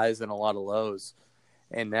of highs and a lot of lows.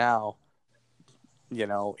 And now, you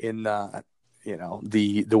know, in the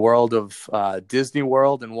world of Disney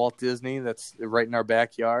World and Walt Disney, that's right in our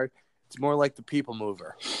backyard, it's more like the people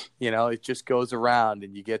mover. You know, it just goes around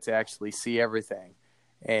and you get to actually see everything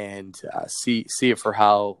and see it for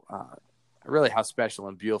how special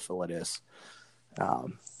and beautiful it is.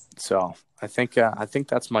 So I think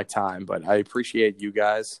that's my time, but I appreciate you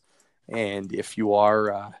guys. And if you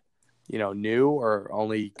are, you know, new or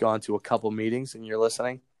only gone to a couple meetings and you're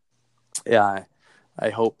listening, I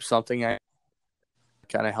hope something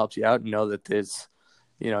kind of helps you out and know that there's,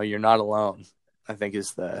 you know, you're not alone, I think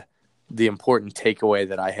is the important takeaway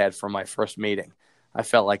that I had from my first meeting. I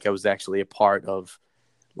felt like I was actually a part of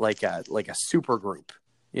like a super group,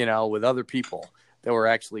 you know, with other people that were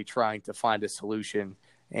actually trying to find a solution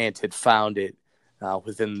and had found it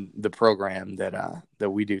within the program that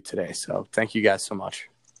we do today. So thank you guys so much.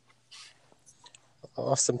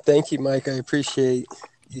 Awesome. Thank you, Mike. I appreciate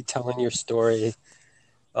you telling your story.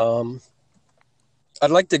 I'd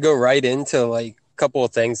like to go right into like a couple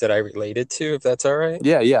of things that I related to, if that's all right.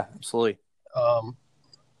 Yeah, absolutely.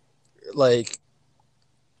 Like,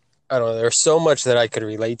 I don't know, there's so much that I could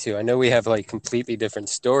relate to. I know we have like completely different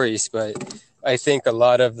stories, but I think a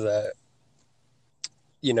lot of the,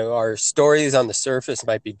 you know, our stories on the surface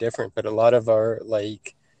might be different, but a lot of our,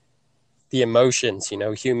 like, the emotions, you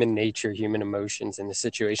know, human nature, human emotions, and the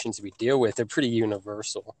situations we deal with are pretty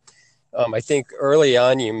universal. I think early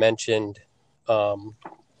on you mentioned,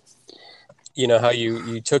 you know, how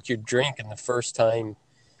you took your drink, and the first time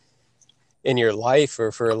in your life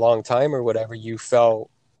or for a long time or whatever, you felt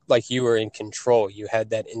like you were in control. You had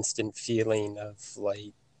that instant feeling of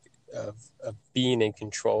like of being in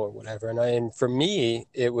control or whatever. And for me,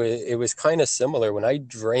 it was kind of similar. When I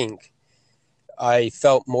drank, I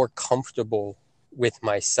felt more comfortable with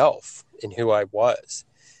myself and who I was.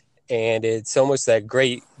 And it's almost that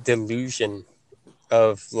great delusion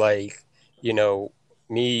of like, you know,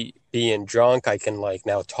 me being drunk, I can like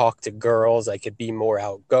now talk to girls, I could be more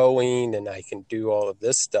outgoing, and I can do all of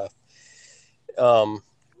this stuff.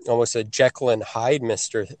 Almost a Jekyll and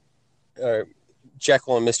Mr.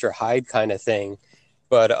 Hyde kind of thing.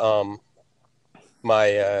 But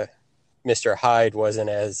my Mr. Hyde wasn't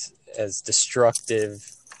as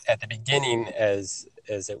destructive at the beginning as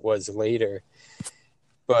it was later.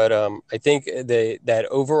 But I think that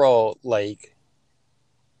overall, like,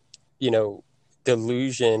 you know,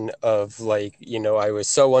 delusion of like, you know, I was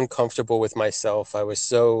so uncomfortable with myself. I was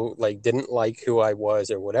so like, didn't like who I was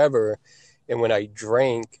or whatever. And when I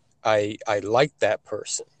drank, I liked that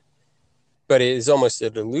person. But it is almost a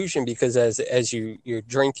delusion, because as your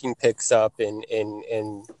drinking picks up and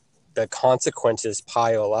the consequences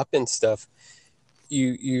pile up and stuff,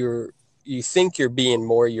 you think you're being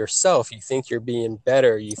more yourself. You think you're being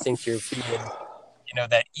better. You think you're being, you know,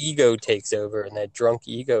 that ego takes over, and that drunk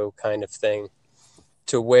ego kind of thing,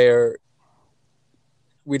 to where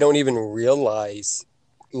we don't even realize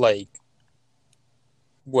like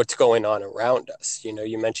what's going on around us. You know,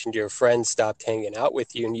 you mentioned your friends stopped hanging out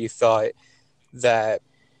with you, and you thought that,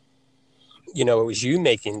 you know, it was you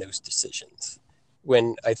making those decisions.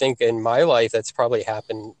 When I think in my life, that's probably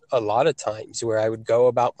happened a lot of times, where I would go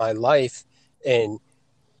about my life and,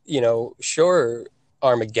 you know, sure,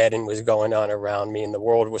 Armageddon was going on around me and the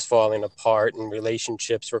world was falling apart and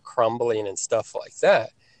relationships were crumbling and stuff like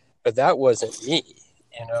that. But that wasn't me.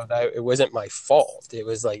 You know, that it wasn't my fault. It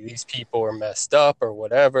was like, these people are messed up or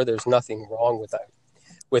whatever. There's nothing wrong with that,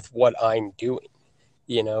 with what I'm doing,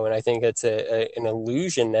 you know. And I think it's an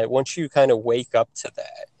illusion that once you kind of wake up to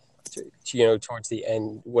that, you know, towards the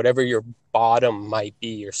end, whatever your bottom might be,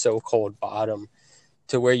 your so-called bottom,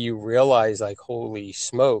 to where you realize like, holy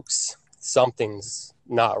smokes, something's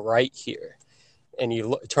not right here. And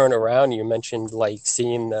you turn around, you mentioned like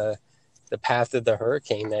seeing the path of the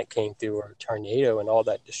hurricane that came through, or tornado, and all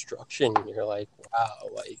that destruction. And you're like, wow,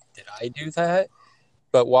 like, did I do that?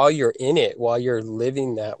 But while you're in it, while you're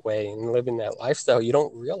living that way and living that lifestyle, you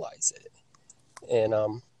don't realize it. And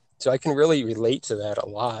so I can really relate to that a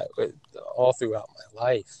lot all throughout my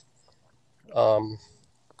life.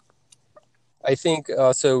 I think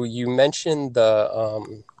also you mentioned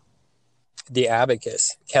the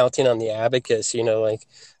abacus, counting on the abacus, you know, like,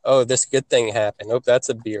 oh, this good thing happened. Oh, that's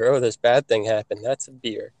a beer. Oh, this bad thing happened. That's a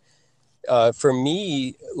beer. For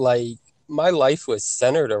me, like, my life was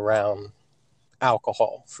centered around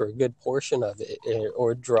alcohol for a good portion of it,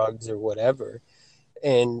 or drugs or whatever.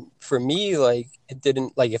 And for me, like, it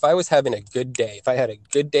didn't, like, if I was having a good day, if I had a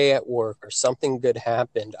good day at work or something good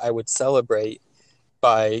happened, I would celebrate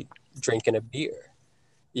by drinking a beer.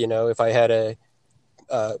 You know, if I had a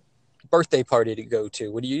birthday party to go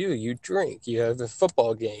to, what do? You drink. You have a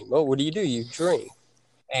football game. Oh, what do? You drink.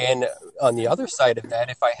 And on the other side of that,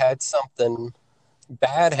 if I had something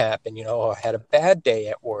bad happen, you know, I had a bad day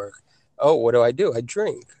at work. Oh, what do? I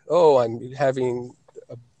drink. Oh,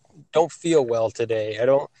 don't feel well today.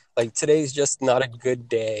 Today's just not a good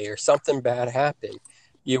day, or something bad happened.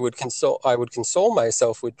 I would console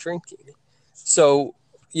myself with drinking. So,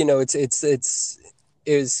 you know, it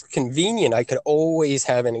was convenient. I could always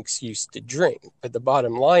have an excuse to drink, but the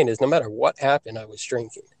bottom line is, no matter what happened, I was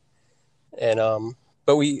drinking. And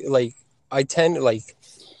but I tend to, like,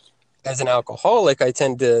 as an alcoholic, I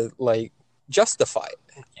tend to like justify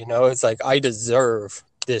it. You know, it's like, I deserve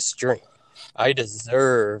this drink. I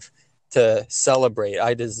deserve to celebrate.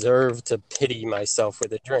 I deserve to pity myself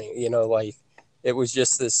with a drink. You know, like, it was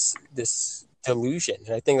just this delusion.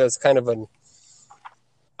 And I think that's kind of an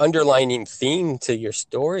underlining theme to your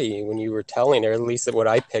story when you were telling, or at least what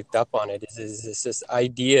I picked up on it, is this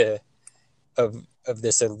idea of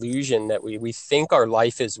this illusion that we think our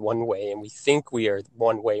life is one way, and we think we are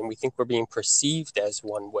one way, and we think we're being perceived as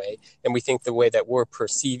one way, and we think the way that we're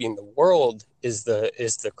perceiving the world is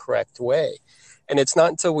the correct way. And it's not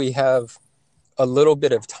until we have a little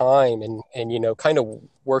bit of time and you know, kind of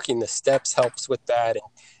working the steps helps with that,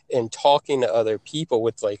 and talking to other people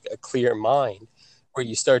with like a clear mind, where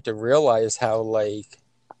you start to realize how like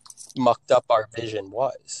mucked up our vision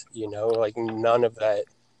was. You know, like, none of that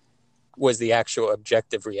was the actual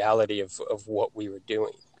objective reality of what we were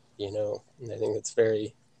doing, you know. And I think it's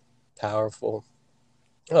very powerful.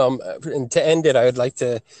 And to end it, I would like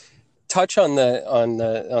to touch on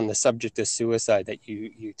the subject of suicide that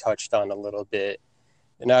you touched on a little bit.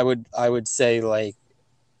 And I would say, like,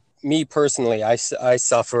 me personally, I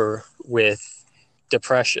suffer with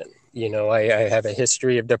depression. You know, I have a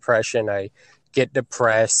history of depression. I get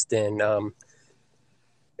depressed, and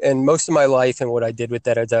most of my life and what I did with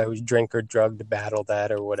that is I would drink or drug to battle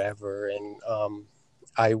that or whatever. And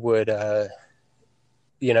I would,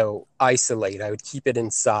 isolate. I would keep it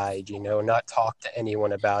inside, not talk to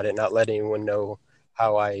anyone about it, not let anyone know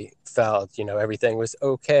how I felt. Everything was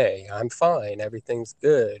okay. I'm fine. Everything's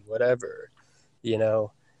good, whatever,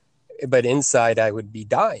 But inside I would be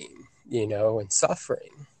dying, and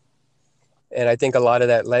suffering. And I think a lot of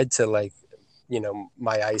that led to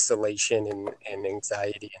my isolation and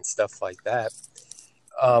anxiety and stuff like that.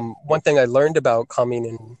 One thing I learned about coming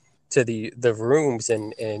into the rooms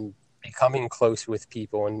and becoming close with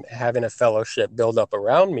people and having a fellowship build up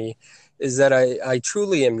around me is that I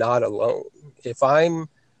truly am not alone. If I'm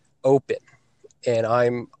open and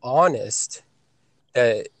I'm honest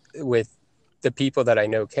with the people that I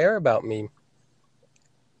know care about me,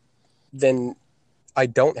 then I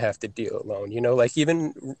don't have to deal alone.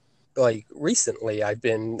 Even recently I've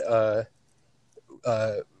been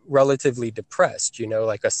relatively depressed,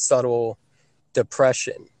 like a subtle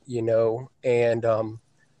depression, and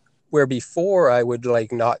where before I would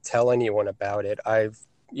not tell anyone about it. I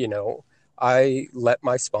let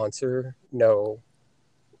my sponsor know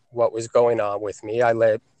what was going on with me. I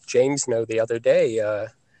let James know the other day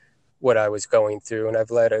what I was going through, and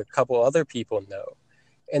I've let a couple other people know.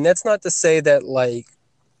 And that's not to say that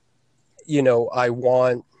I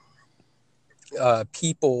want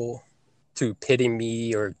people to pity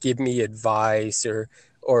me or give me advice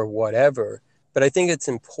or whatever. But I think it's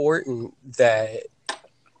important that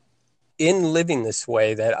in living this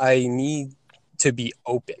way that I need to be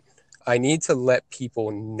open. I need to let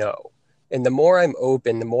people know. And the more I'm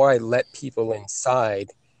open, the more I let people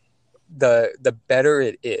inside, the better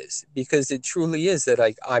it is, because it truly is that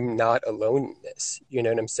I'm not alone in this. You know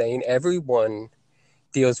what I'm saying? Everyone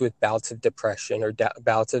deals with bouts of depression or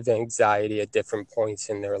bouts of anxiety at different points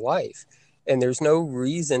in their life. And there's no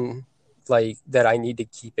reason that I need to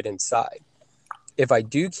keep it inside. If I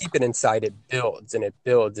do keep it inside, it builds. And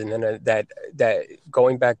then that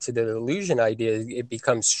going back to the delusion idea, it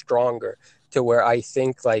becomes stronger to where I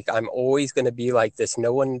think I'm always going to be like this.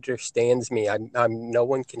 No one understands me. I'm no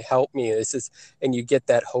one can help me. And you get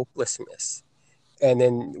that hopelessness. And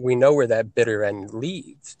then we know where that bitter end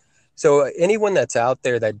leads. So anyone that's out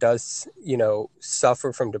there that does,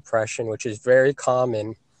 suffer from depression, which is very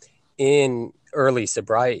common in early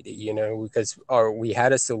sobriety, because we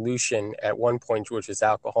had a solution at one point, which was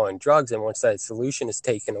alcohol and drugs. And once that solution is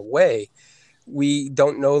taken away, we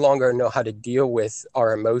don't no longer know how to deal with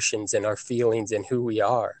our emotions and our feelings and who we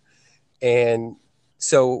are. And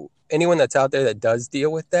so anyone that's out there that does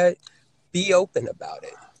deal with that, be open about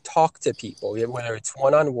it. Talk to people, whether it's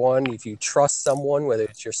one-on-one, if you trust someone, whether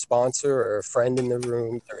it's your sponsor or a friend in the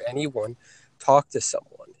room or anyone, talk to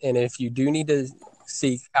someone. And if you do need to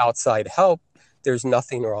seek outside help, there's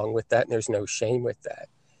nothing wrong with that. And there's no shame with that.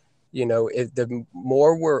 The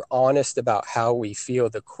more we're honest about how we feel,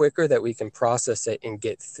 the quicker that we can process it and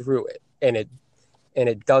get through it. And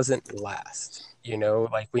it doesn't last,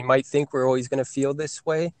 we might think we're always going to feel this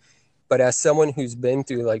way, but as someone who's been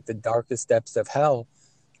through the darkest depths of hell,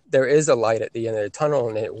 there is a light at the end of the tunnel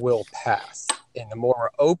and it will pass. And the more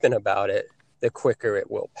we're open about it, the quicker it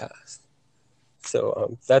will pass.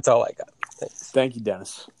 So that's all I got. Thanks. Thank you,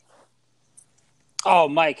 Dennis. Oh,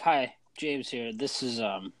 Mike. Hi. James here. This has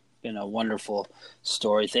been a wonderful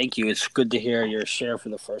story. Thank you. It's good to hear your share for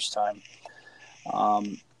the first time.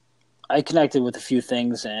 I connected with a few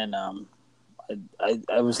things, and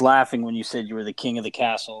I was laughing when you said you were the king of the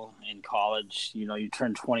castle in college. You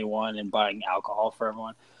turned 21 and buying alcohol for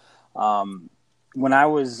everyone. When I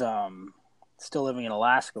was still living in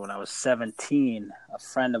Alaska, when I was 17, a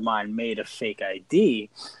friend of mine made a fake ID.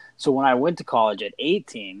 So when I went to college at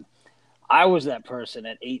 18, I was that person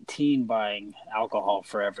at 18 buying alcohol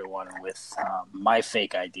for everyone with my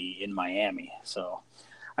fake ID in Miami. So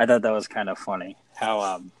I thought that was kind of funny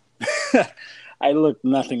how I looked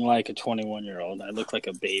nothing like a 21-year-old. I looked like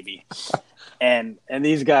a baby. And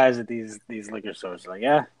these guys at these liquor stores are like,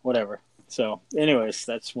 yeah, whatever. So anyways,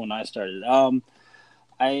 that's when I started.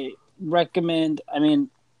 I recommend,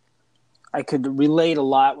 I could relate a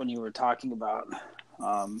lot when you were talking about,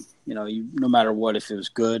 no matter what, if it was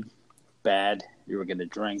good, bad, you were going to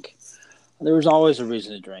drink. There was always a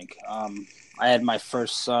reason to drink. I had my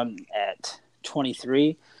first son at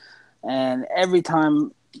 23, and every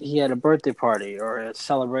time he had a birthday party or a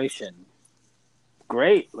celebration,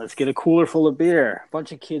 great, let's get a cooler full of beer. A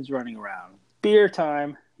bunch of kids running around. Beer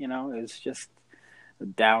time, it's just a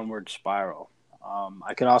downward spiral.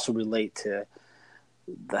 I could also relate to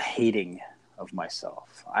the hating of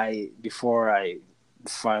myself. Before I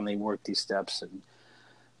finally worked these steps and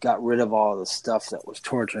got rid of all the stuff that was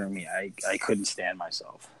torturing me, I couldn't stand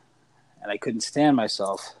myself. And I couldn't stand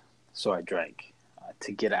myself, so I drank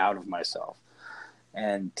to get out of myself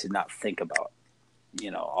and to not think about,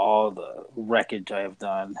 all the wreckage I have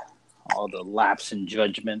done, all the lapse in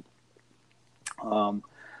judgment.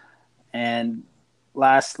 And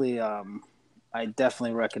lastly, I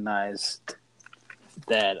definitely recognized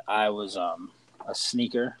that I was a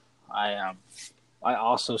sneaker. I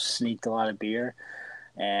also sneaked a lot of beer,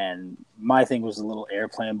 and my thing was the little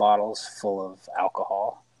airplane bottles full of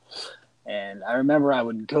alcohol. And I remember I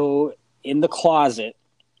would go in the closet,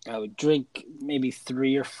 I would drink maybe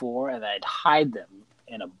 3 or 4, and I'd hide them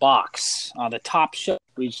in a box on the top shelf.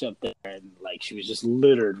 Reached up there, and she was just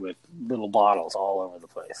littered with little bottles all over the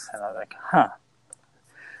place. And I was like,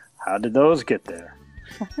 how did those get there?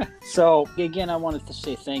 So, again, I wanted to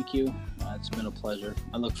say thank you. It's been a pleasure.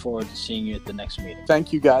 I look forward to seeing you at the next meeting.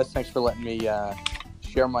 Thank you, guys. Thanks for letting me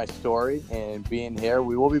share my story and being here.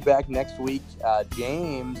 We will be back next week.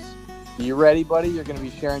 James, are you ready, buddy? You're going to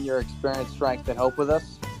be sharing your experience, strength, and hope with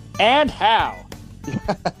us? And how?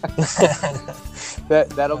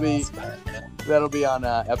 That'll be on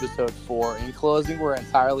episode 4. In closing, we're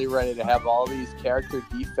entirely ready to have all these character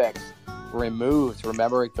defects removed,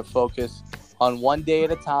 remembering to focus on one day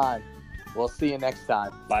at a time. We'll see you next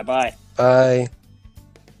time. Bye-bye. Bye.